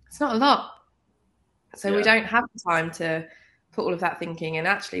 It's not a lot. So we don't have the time to put all of that thinking. And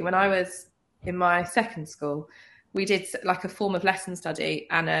actually, when I was in my second school, we did like a form of lesson study,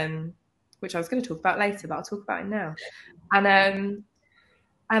 and which I was going to talk about later, but I'll talk about it now.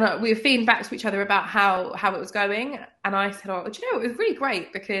 And we were feeding back to each other about how it was going. And I said, oh, do you know, it was really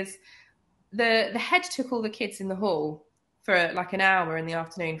great because the head took all the kids in the hall for like an hour in the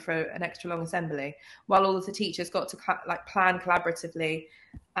afternoon for an extra long assembly, while all of the teachers got to plan collaboratively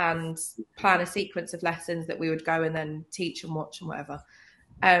and plan a sequence of lessons that we would go and then teach and watch and whatever.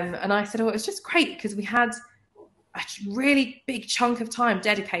 And I said, it was just great because we had a really big chunk of time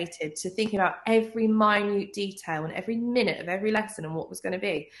dedicated to thinking about every minute detail and every minute of every lesson and what was going to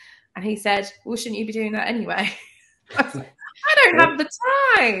be. And he said, well, shouldn't you be doing that anyway? I don't have the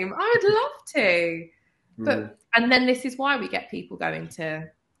time. I would love to. But and then this is why we get people going to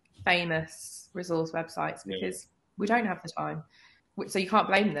famous resource websites, because we don't have the time. So you can't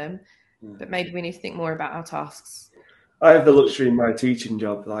blame them, but maybe we need to think more about our tasks. I have the luxury in my teaching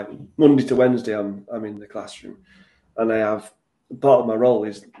job, like Monday to Wednesday, I'm in the classroom, and I have part of my role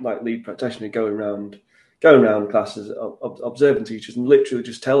is like lead practitioner, going around classes, observing teachers, and literally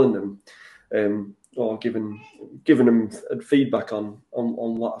just telling them, or giving them feedback on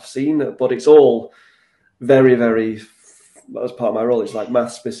what I've seen. But it's all very, very as part of my role, it's like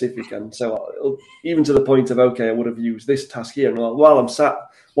math specific, and so even to the point of okay, I would have used this task here, and while I'm sat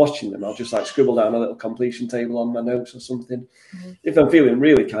watching them, I'll just like scribble down a little completion table on my notes or something. Mm-hmm. If I'm feeling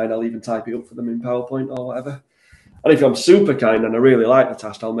really kind, I'll even type it up for them in PowerPoint or whatever. And if I'm super kind and I really like the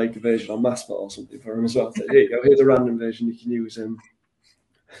task, I'll make a version on Mathspot or something for them as well. So, here you go, here's a random version you can use.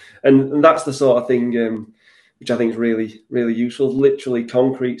 And that's the sort of thing which I think is really, really useful. Literally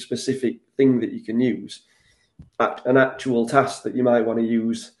concrete, specific thing that you can use. An actual task that you might want to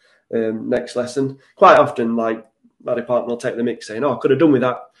use next lesson. Quite often, like my department will take the mix saying, "Oh, I could have done with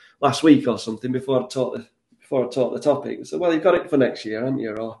that last week or something before I taught the topic." So, well, you've got it for next year, haven't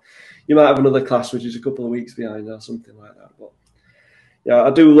you? Or you might have another class which is a couple of weeks behind or something like that. But yeah,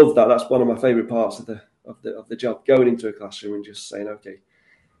 I do love that. That's one of my favourite parts of the job. Going into a classroom and just saying, "Okay,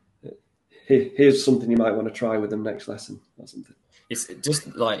 here's something you might want to try with them next lesson or something." It's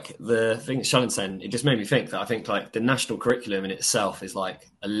just like the thing Shannon's saying, it just made me think that I think like the national curriculum in itself is like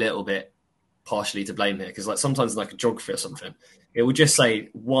a little bit partially to blame here, because like sometimes like a geography or something, it will just say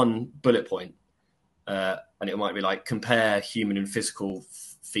one bullet point and it might be like compare human and physical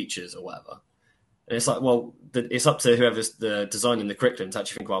features or whatever. And it's like, well, it's up to whoever's designing the curriculum to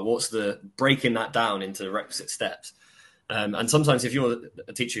actually think about what's the breaking that down into the requisite steps. And sometimes if you're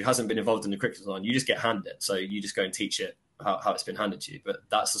a teacher who hasn't been involved in the curriculum design, you just get handed it. So you just go and teach it how it's been handed to you. But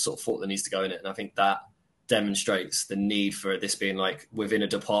that's the sort of thought that needs to go in it. And I think that demonstrates the need for this being like within a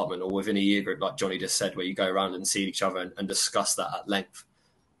department or within a year group, like Johnny just said, where you go around and see each other and discuss that at length.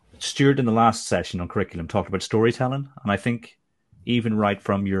 Stuart, in the last session on curriculum, talked about storytelling. And I think even right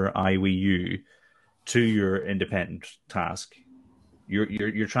from your IWU to your independent task,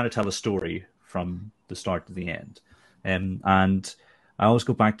 you're trying to tell a story from the start to the end. And I always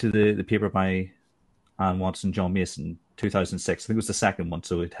go back to the paper by Anne Watson, John Mason, 2006. I think it was the second one.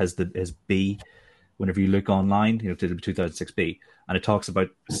 So it has his B. Whenever you look online, to the 2006 B, and it talks about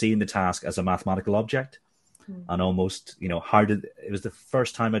seeing the task as a mathematical object, and almost, it was the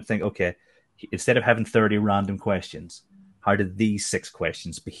first time I'd think, okay, instead of having 30 random questions, how did these 6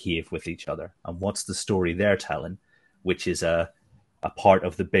 questions behave with each other, and what's the story they're telling, which is a part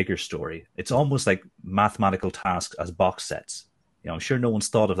of the bigger story. It's almost like mathematical tasks as box sets. I'm sure no one's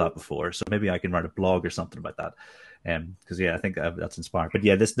thought of that before, so maybe I can write a blog or something about that. Because I think that's inspired. But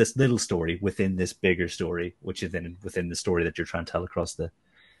yeah, this little story within this bigger story, which is then within the story that you're trying to tell across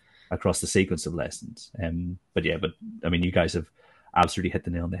the sequence of lessons. But I mean, you guys have absolutely hit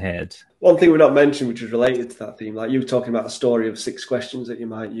the nail on the head. One thing we've not mentioned, which is related to that theme, like you were talking about a story of 6 questions that you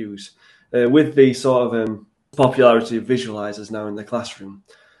might use with the sort of popularity of visualizers now in the classroom.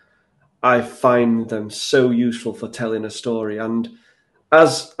 I find them so useful for telling a story, and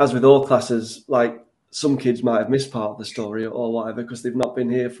as with all classes, like, some kids might have missed part of the story or whatever because they've not been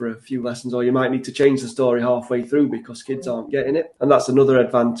here for a few lessons, or you might need to change the story halfway through because kids aren't getting it. And that's another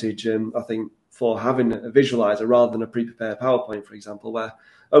advantage, I think, for having a visualizer rather than a pre-prepared PowerPoint, for example, where,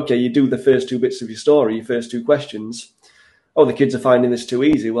 okay, you do the first 2 bits of your story, your first 2 questions. Oh, the kids are finding this too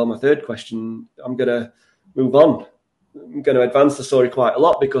easy. Well, my third question, I'm going to move on. I'm going to advance the story quite a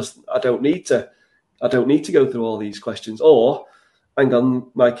lot because I don't need to go through all these questions. Or, hang on,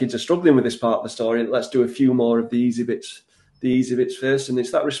 my kids are struggling with this part of the story. Let's do a few more of the easy bits first. And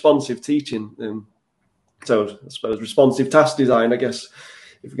it's that responsive teaching. So I suppose responsive task design, I guess,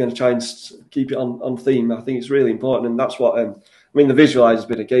 if we're going to try and keep it on theme, I think it's really important. And that's what, the visualizer has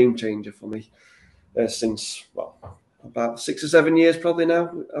been a game changer for me since, about 6 or 7 years probably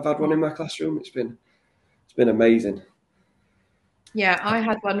now. I've had one in my classroom. It's been amazing. Yeah, I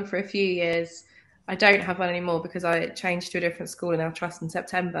had one for a few years. I don't have one anymore because I changed to a different school in our trust in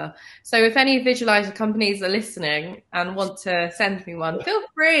September. So if any visualizer companies are listening and want to send me one, feel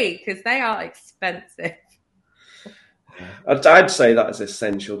free, because they are expensive. I'd say that is an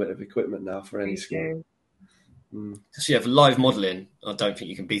essential bit of equipment now for any school. So you have live modelling. I don't think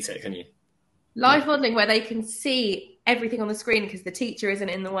you can beat it, can you? Live modelling where they can see everything on the screen because the teacher isn't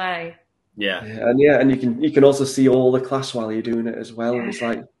in the way. Yeah. And you can also see all the class while you're doing it as well. Yeah. It's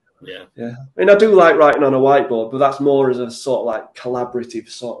like, yeah. I mean, I do like writing on a whiteboard, but that's more as a sort of like collaborative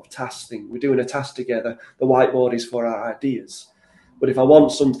sort of task thing. We're doing a task together. The whiteboard is for our ideas. But if I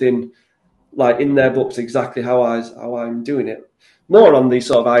want something like in their books exactly how I'm doing it, more on the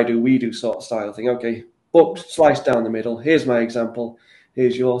sort of I do, we do sort of style thing. Okay, book sliced down the middle. Here's my example.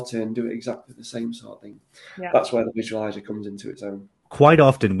 Here's your turn. Do it exactly the same sort of thing. Yeah. That's where the visualizer comes into its own. Quite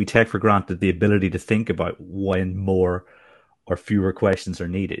often we take for granted the ability to think about when more or fewer questions are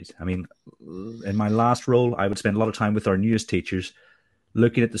needed. I mean, in my last role, I would spend a lot of time with our newest teachers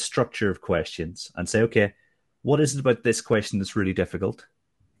looking at the structure of questions and say, okay, what is it about this question that's really difficult?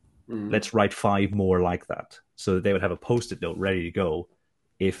 Let's write 5 more like that. So that they would have a post-it note ready to go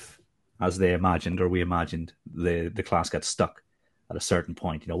if, as they imagined or we imagined, the class got stuck at a certain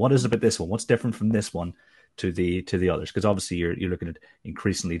point. What is it about this one? What's different from this one to the others? Because obviously you're looking at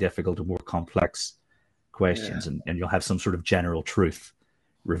increasingly difficult and more complex questions, and you'll have some sort of general truth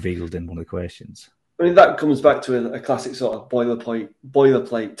revealed in one of the questions. I mean, that comes back to a classic sort of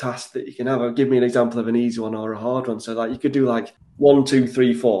boilerplate task that you can have. Give me an example of an easy one or a hard one. So, like, you could do like 1, 2,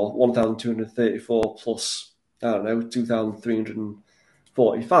 3, 4, 1,234 plus, I don't know,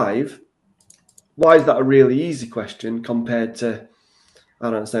 2,345. Why is that a really easy question compared to, I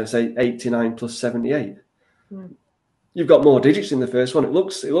don't know, say 89 plus 78? You've got more digits in the first one. It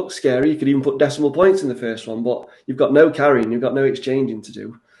looks scary. You could even put decimal points in the first one, but you've got no carrying, you've got no exchanging to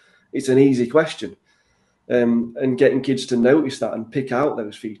do. It's an easy question. And getting kids to notice that and pick out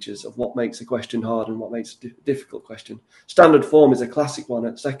those features of what makes a question hard and what makes a difficult question. Standard form is a classic one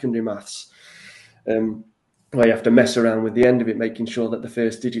at secondary maths, where you have to mess around with the end of it, making sure that the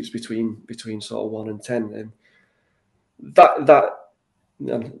first digits between sort of 1 and 10. That's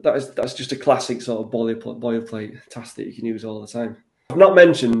just a classic sort of boilerplate task that you can use all the time. I've not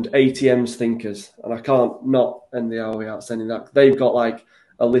mentioned ATM's thinkers, and I can't not end the hour without sending that. They've got like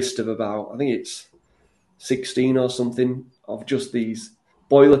a list of about, I think it's 16 or something, of just these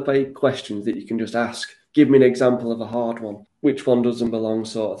boilerplate questions that you can just ask. Give me an example of a hard one. Which one doesn't belong,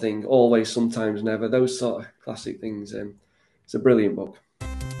 sort of thing. Always, sometimes, never. Those sort of classic things. It's a brilliant book.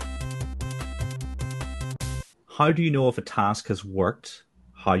 How do you know if a task has worked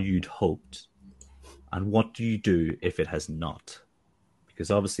how you'd hoped? And what do you do if it has not?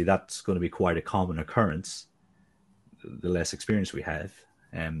 Because obviously that's going to be quite a common occurrence the less experience we have.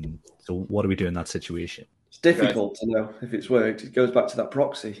 So what do we do in that situation? It's difficult to know if it's worked. It goes back to that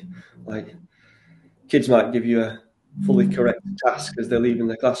proxy. Like, kids might give you a fully correct task as they're leaving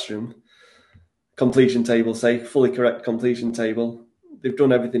the classroom. Completion table, say, fully correct completion table. They've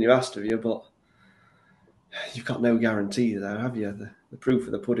done everything you asked of you, but you've got no guarantee there, have you? The proof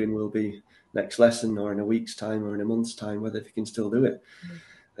of the pudding will be next lesson or in a week's time or in a month's time, whether they can still do it.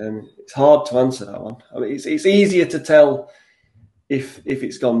 It's hard to answer that one. I mean, it's easier to tell if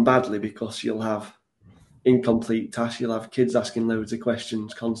it's gone badly, because you'll have incomplete tasks, you'll have kids asking loads of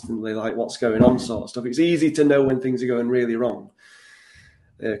questions constantly, like what's going on sort of stuff. It's easy to know when things are going really wrong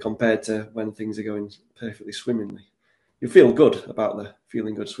compared to when things are going perfectly swimmingly. You feel good about the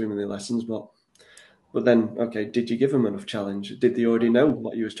feeling good swimmingly lessons, but then, okay, did you give them enough challenge? Did they already know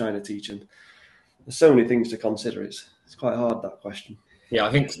what you was trying to teach them? There's so many things to consider. It's quite hard, that question. Yeah,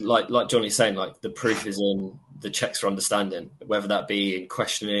 I think like Johnny's saying, like the proof is in the checks for understanding, whether that be in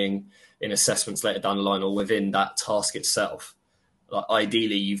questioning, in assessments later down the line, or within that task itself. Like,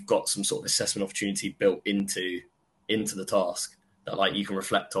 ideally, you've got some sort of assessment opportunity built into the task that like you can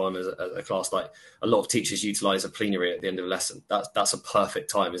reflect on as a class. Like, a lot of teachers utilize a plenary at the end of a lesson. That's a perfect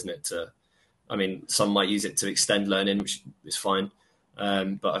time, isn't it? I mean, some might use it to extend learning, which is fine.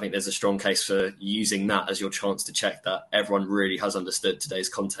 But I think there's a strong case for using that as your chance to check that everyone really has understood today's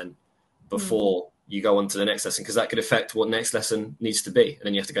content before you go on to the next lesson, because that could affect what next lesson needs to be. And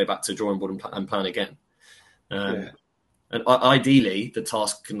then you have to go back to the drawing board and plan again. And ideally, the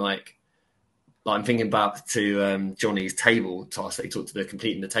task can I'm thinking back to Johnny's table task that he talked to,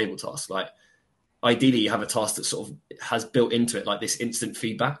 completing the table task. Like, ideally, you have a task that sort of has built into it like this instant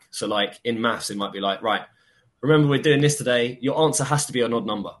feedback. So like in maths, it might be like, right, remember we're doing this today. Your answer has to be an odd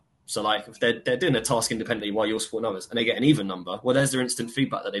number. So like if they're doing a task independently while you're supporting others and they get an even number, well, there's their instant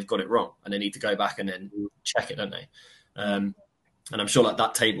feedback that they've got it wrong and they need to go back and then check it, don't they? And I'm sure like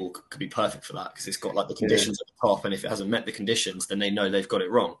that table could be perfect for that, because it's got like the conditions at the top, and if it hasn't met the conditions, then they know they've got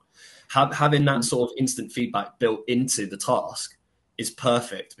it wrong. Having that sort of instant feedback built into the task is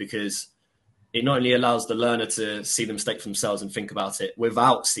perfect, because it not only allows the learner to see the mistake for themselves and think about it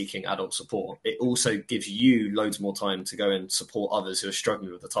without seeking adult support, it also gives you loads more time to go and support others who are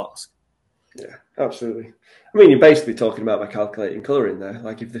struggling with the task. Yeah, absolutely. I mean, you're basically talking about by calculating colouring there.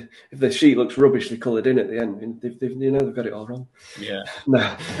 Like if the sheet looks rubbishly coloured in at the end, they've got it all wrong. Yeah.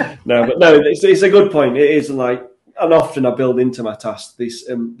 No, it's a good point. It is like, and often I build into my task this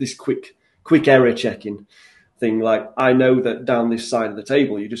quick error checking thing. Like, I know that down this side of the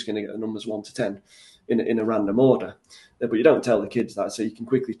table, you're just going to get the numbers 1 to 10 in a random order, but you don't tell the kids that, so you can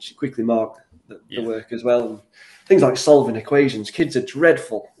quickly mark the work as well. And things like solving equations, kids are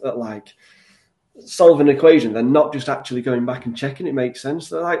dreadful at like solving an equation. They're not just actually going back and checking it makes sense.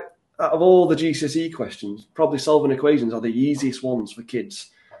 They're like, out of all the GCSE questions, probably solving equations are the easiest ones for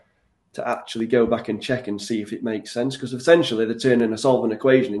kids to actually go back and check and see if it makes sense, because essentially they're turning a solving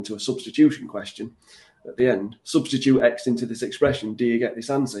equation into a substitution question. at the end. Substitute X into this expression. Do you get this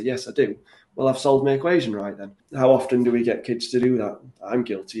answer? Yes, I do. Well, I've solved my equation right then. How often do we get kids to do that? I'm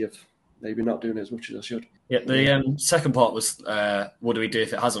guilty of maybe not doing as much as I should. Yeah, the second part was, what do we do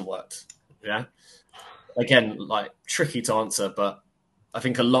if it hasn't worked? Yeah. Again, like tricky to answer, but I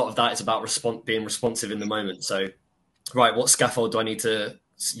think a lot of that is about being responsive in the moment. So, right, what scaffold do I need to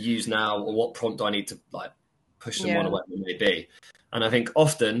use now, or what prompt do I need to like push them on, or whatever it may be? And I think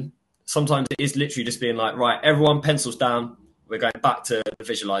often, sometimes it is literally just being like, right, everyone pencils down. We're going back to the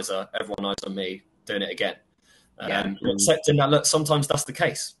visualizer. Everyone eyes on me, doing it again. Accepting that, look, sometimes that's the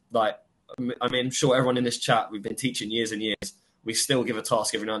case. Like, I mean, I'm sure everyone in this chat, we've been teaching years and years. We still give a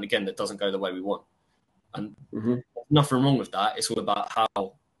task every now and again that doesn't go the way we want. And nothing wrong with that. It's all about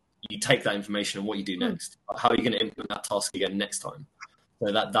how you take that information and what you do next. How are you going to implement that task again next time,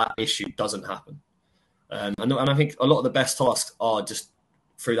 so that issue doesn't happen? And I think a lot of the best tasks are just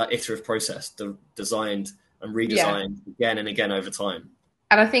through that iterative process, designed and redesigned again and again over time.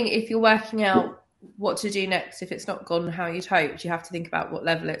 And I think if you're working out what to do next, if it's not gone how you'd hoped, you have to think about what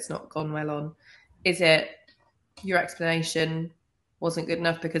level it's not gone well on. Is it your explanation wasn't good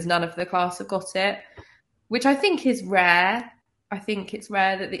enough because none of the class have got it? Which I think is rare. I think it's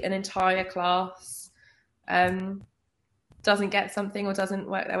rare that an entire class doesn't get something or doesn't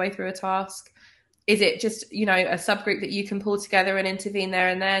work their way through a task. Is it just, a subgroup that you can pull together and intervene there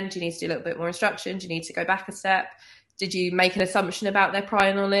and then? Do you need to do a little bit more instruction? Do you need to go back a step? Did you make an assumption about their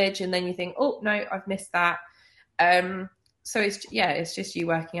prior knowledge and then you think, oh, no, I've missed that? So it's just you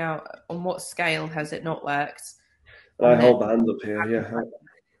working out on what scale has it not worked. I hold my hand up here, yeah.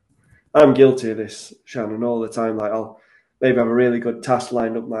 I'm guilty of this, Shannon, all the time. Like, I'll maybe have a really good task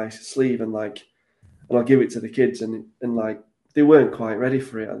lined up my sleeve and I'll give it to the kids and like they weren't quite ready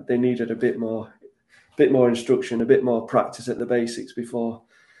for it. They needed a bit more instruction, a bit more practice at the basics before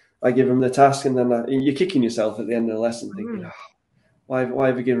I give them the task. And then you're kicking yourself at the end of the lesson thinking, why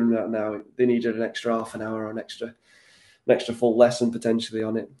have you given them that now? They needed an extra half an hour or an extra full lesson potentially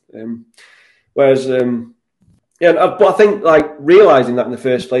on it. But I think like realizing that in the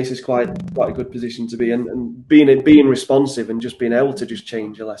first place is quite a good position to be in, and being responsive and just being able to just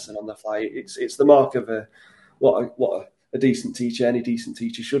change a lesson on the fly. It's the mark of what a decent teacher, any decent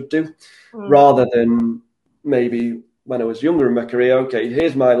teacher should do, rather than maybe when I was younger in my career. Okay,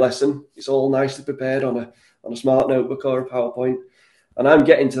 here's my lesson. It's all nicely prepared on a smart notebook or a PowerPoint, and I'm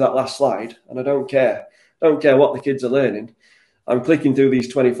getting to that last slide, and I don't care what the kids are learning. I'm clicking through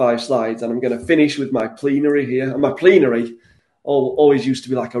these 25 slides and I'm going to finish with my plenary here. And my plenary always used to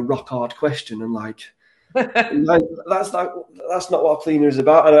be like a rock hard question. And like, that's not what a plenary is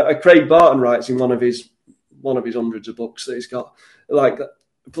about. And Craig Barton writes in one of his hundreds of books that he's got, like,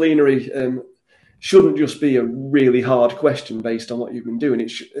 plenary shouldn't just be a really hard question based on what you've been doing.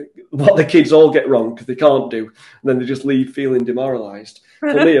 It's what the kids all get wrong because they can't do, and then they just leave feeling demoralised.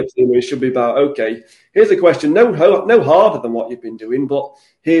 For me, a plenary should be about, okay, here's a question, no harder than what you've been doing, but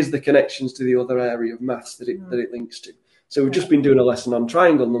here's the connections to the other area of maths that it links to. So we've just been doing a lesson on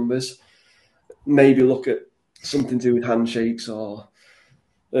triangle numbers. Maybe look at something to do with handshakes or,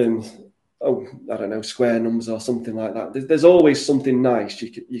 I don't know, square numbers or something like that. There's always something nice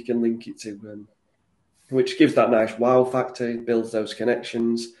you can link it to, which gives that nice wow factor, builds those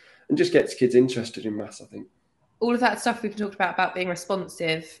connections, and just gets kids interested in maths, I think. All of that stuff we've talked about being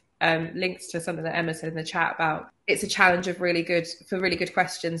responsive, links to something that Emma said in the chat about it's a challenge of really good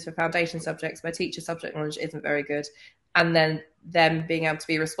questions for foundation subjects where teacher subject knowledge isn't very good, and then them being able to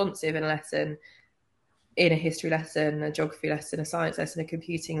be responsive in a lesson, in a history lesson, a geography lesson, a science lesson, a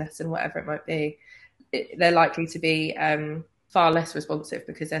computing lesson, whatever it might be, they're likely to be far less responsive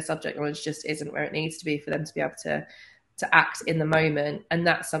because their subject knowledge just isn't where it needs to be for them to be able to act in the moment. And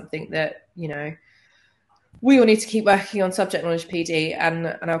that's something that, we all need to keep working on subject knowledge PD and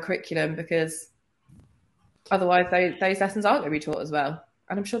our curriculum, because otherwise those lessons aren't going to be taught as well.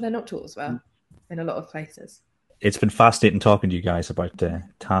 And I'm sure they're not taught as well in a lot of places. It's been fascinating talking to you guys about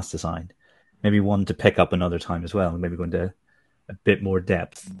task design. Maybe one to pick up another time as well, and maybe go into a bit more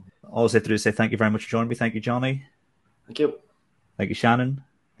depth. All I have to do is say thank you very much for joining me. Thank you, Johnny. Thank you. Thank you, Shannon.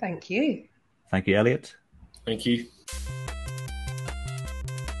 Thank you. Thank you, Elliot. Thank you.